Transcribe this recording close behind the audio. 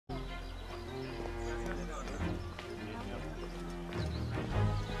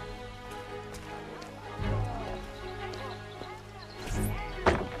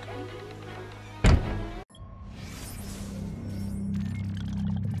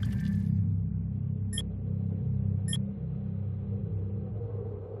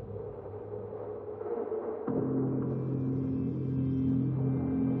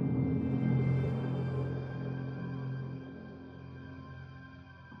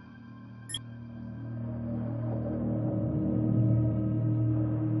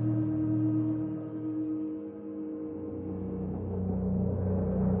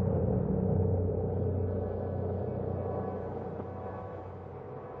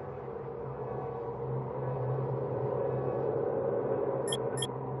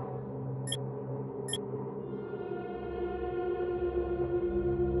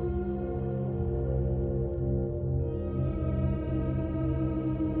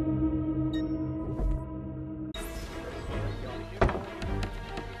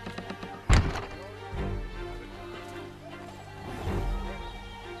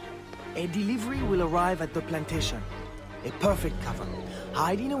delivery will arrive at the plantation. A perfect cover.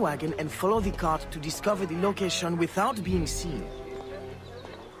 Hide in a wagon and follow the cart to discover the location without being seen.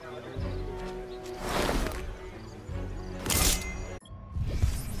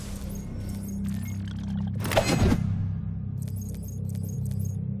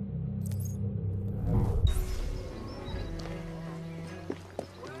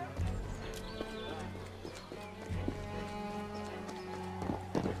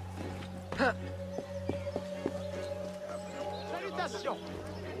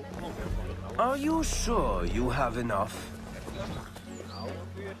 Are you sure you have enough?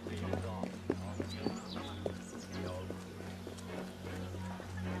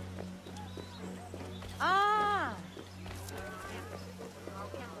 Ah!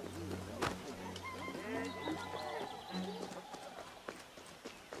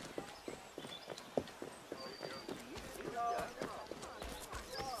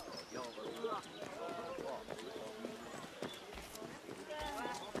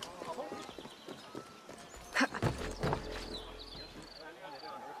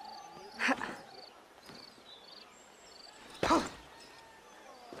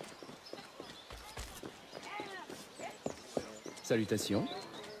 Salutations.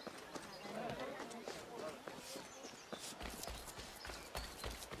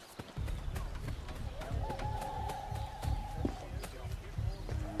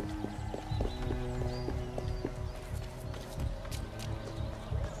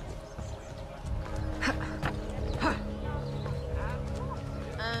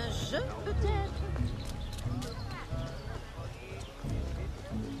 Un jeu, peut-être?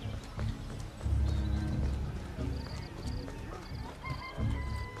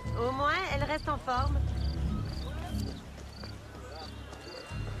 Au moins, elle reste en forme.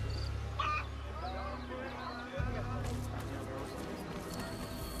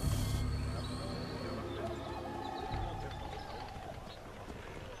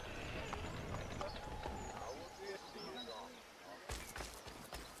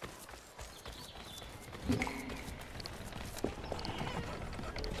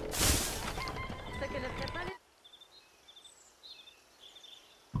 Ce que ne ferait pas les...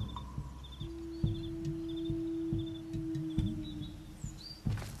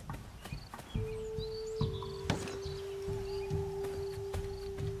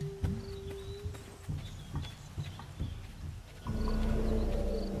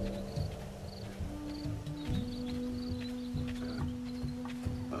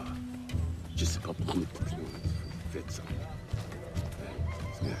 Je sais pas pourquoi vous faites ça.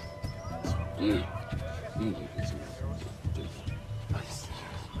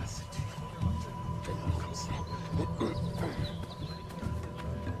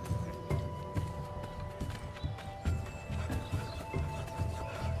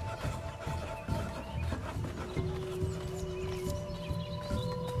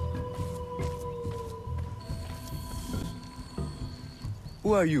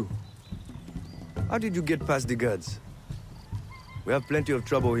 Who are you? How did you get past the guards? We have plenty of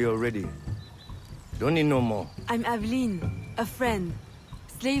trouble here already. Don't need no more. I'm Aveline, a friend.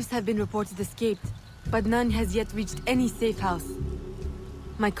 Slaves have been reported escaped, but none has yet reached any safe house.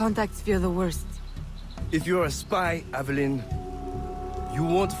 My contacts fear the worst. If you're a spy, Aveline, you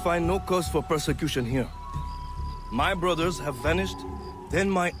won't find no cause for persecution here. My brothers have vanished, then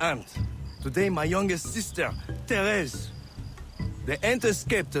my aunt. Today my youngest sister, Therese. They ain't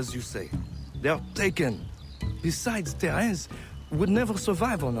escaped, as you say. They're taken. Besides, Therese would never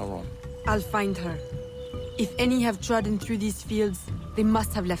survive on her own. I'll find her. If any have trodden through these fields, they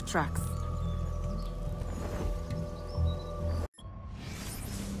must have left tracks.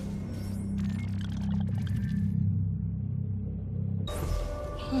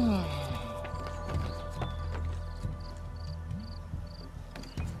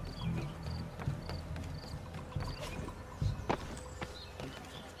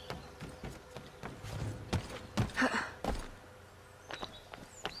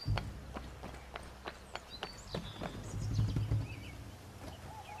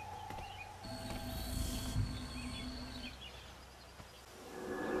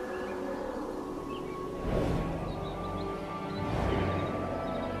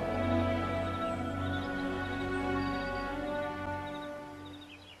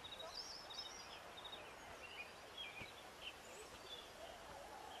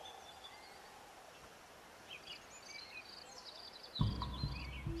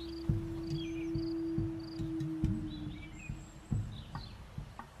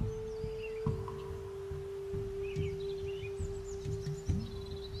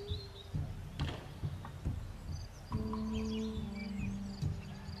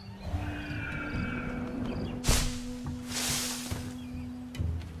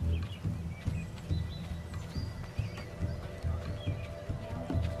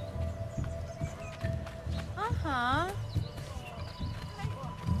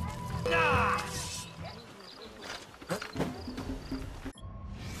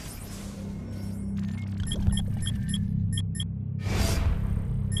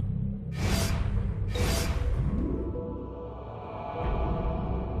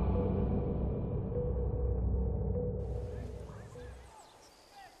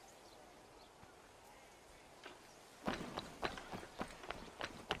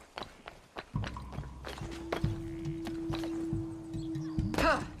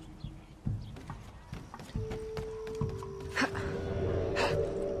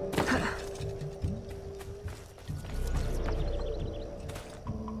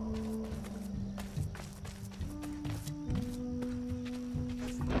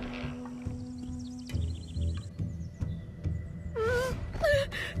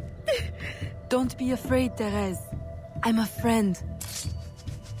 Don't be afraid, Therese. I'm a friend.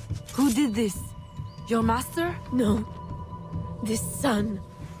 Who did this? Your master? No. This son.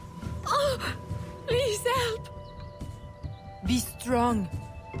 Oh, please help. Be strong.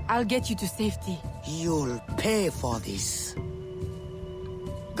 I'll get you to safety. You'll pay for this.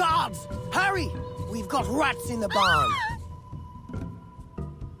 Guards! Hurry! We've got rats in the barn.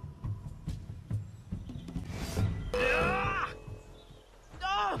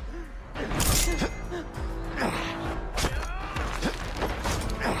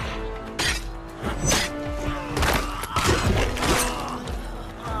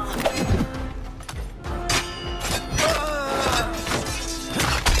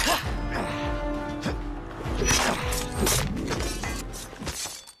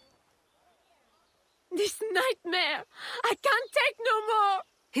 This nightmare! I can't take no more!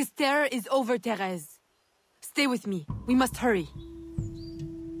 His terror is over, Therese. Stay with me. We must hurry.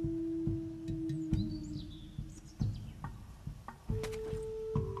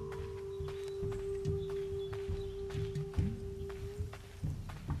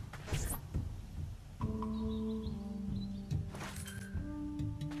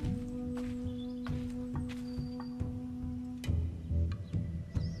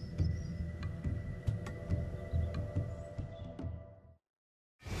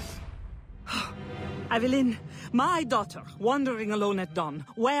 Aveline, my daughter, wandering alone at dawn.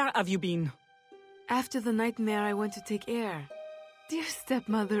 Where have you been? After the nightmare, I went to take air. Dear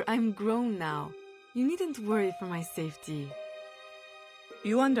stepmother, I'm grown now. You needn't worry for my safety.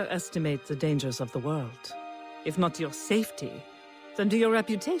 You underestimate the dangers of the world. If not to your safety, then to your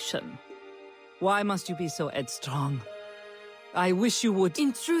reputation. Why must you be so headstrong? I wish you would—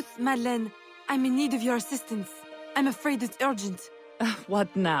 In truth, Madeleine, I'm in need of your assistance. I'm afraid it's urgent.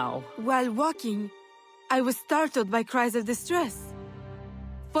 What now? While walking, I was startled by cries of distress.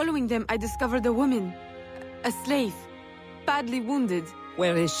 Following them, I discovered a woman, a slave, badly wounded.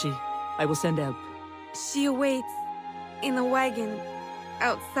 Where is she? I will send help. She awaits in a wagon,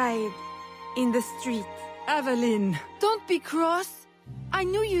 outside, in the street. Aveline! Don't be cross. I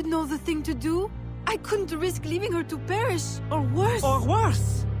knew you'd know the thing to do. I couldn't risk leaving her to perish, or worse. Or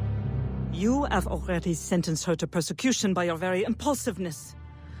worse! You have already sentenced her to persecution by your very impulsiveness.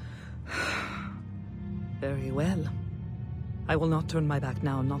 Very well. I will not turn my back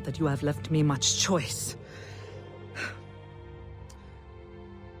now, not that you have left me much choice.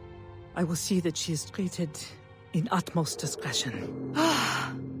 I will see that she is treated in utmost discretion.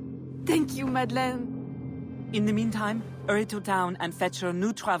 Thank you, Madeleine. In the meantime, hurry to town and fetch her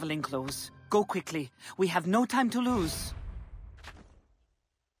new traveling clothes. Go quickly. We have no time to lose.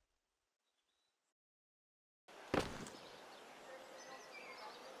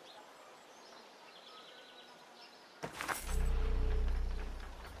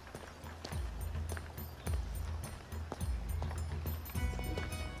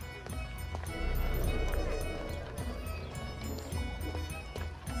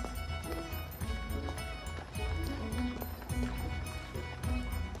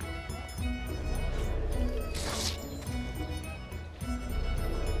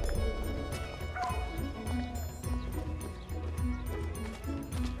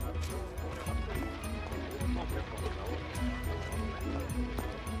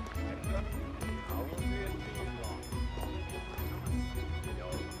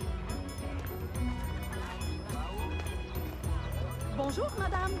 Bonjour,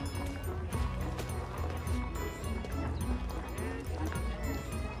 madame.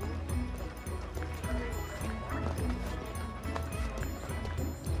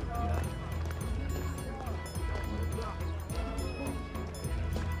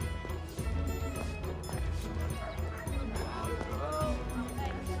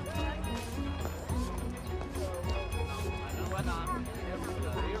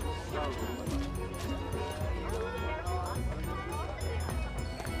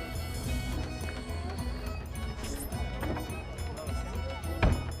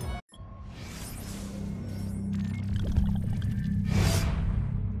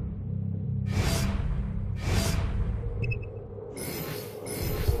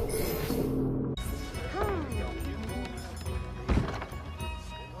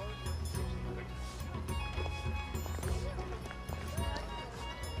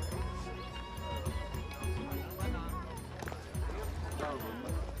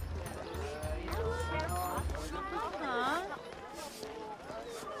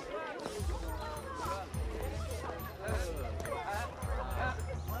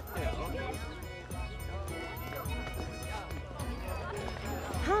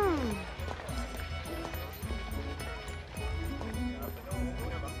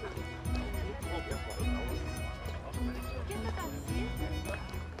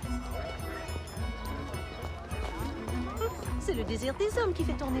 c'est le désir des hommes qui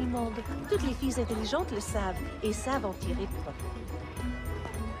fait tourner le monde. Toutes les filles intelligentes le savent, et savent en tirer profit.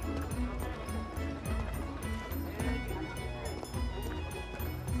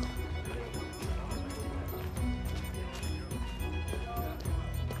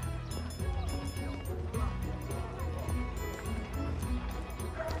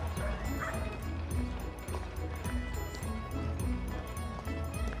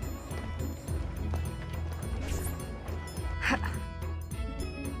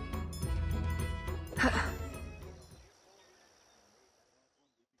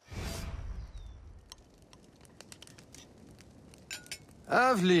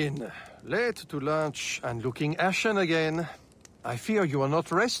 Aveline, late to lunch and looking ashen again. I fear you are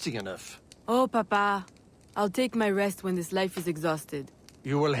not resting enough. Oh, Papa. I'll take my rest when this life is exhausted.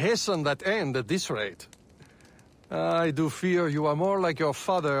 You will hasten that end at this rate. I do fear you are more like your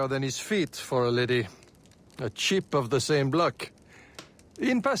father than his feet for a lady. A chip of the same block.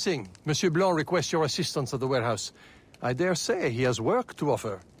 In passing, Monsieur Blanc requests your assistance at the warehouse. I dare say he has work to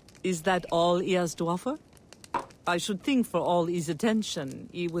offer. Is that all he has to offer? I should think for all his attention,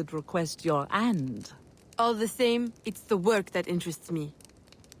 he would request your hand. All the same, it's the work that interests me.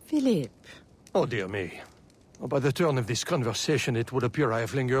 Philippe. Oh, dear me. By the turn of this conversation, it would appear I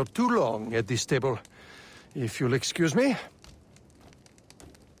have lingered too long at this table. If you'll excuse me.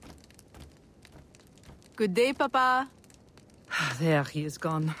 Good day, Papa. There, he is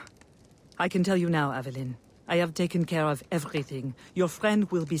gone. I can tell you now, Aveline. I have taken care of everything. Your friend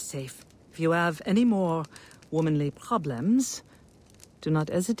will be safe. If you have any more womanly problems, do not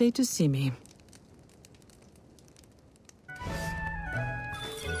hesitate to see me.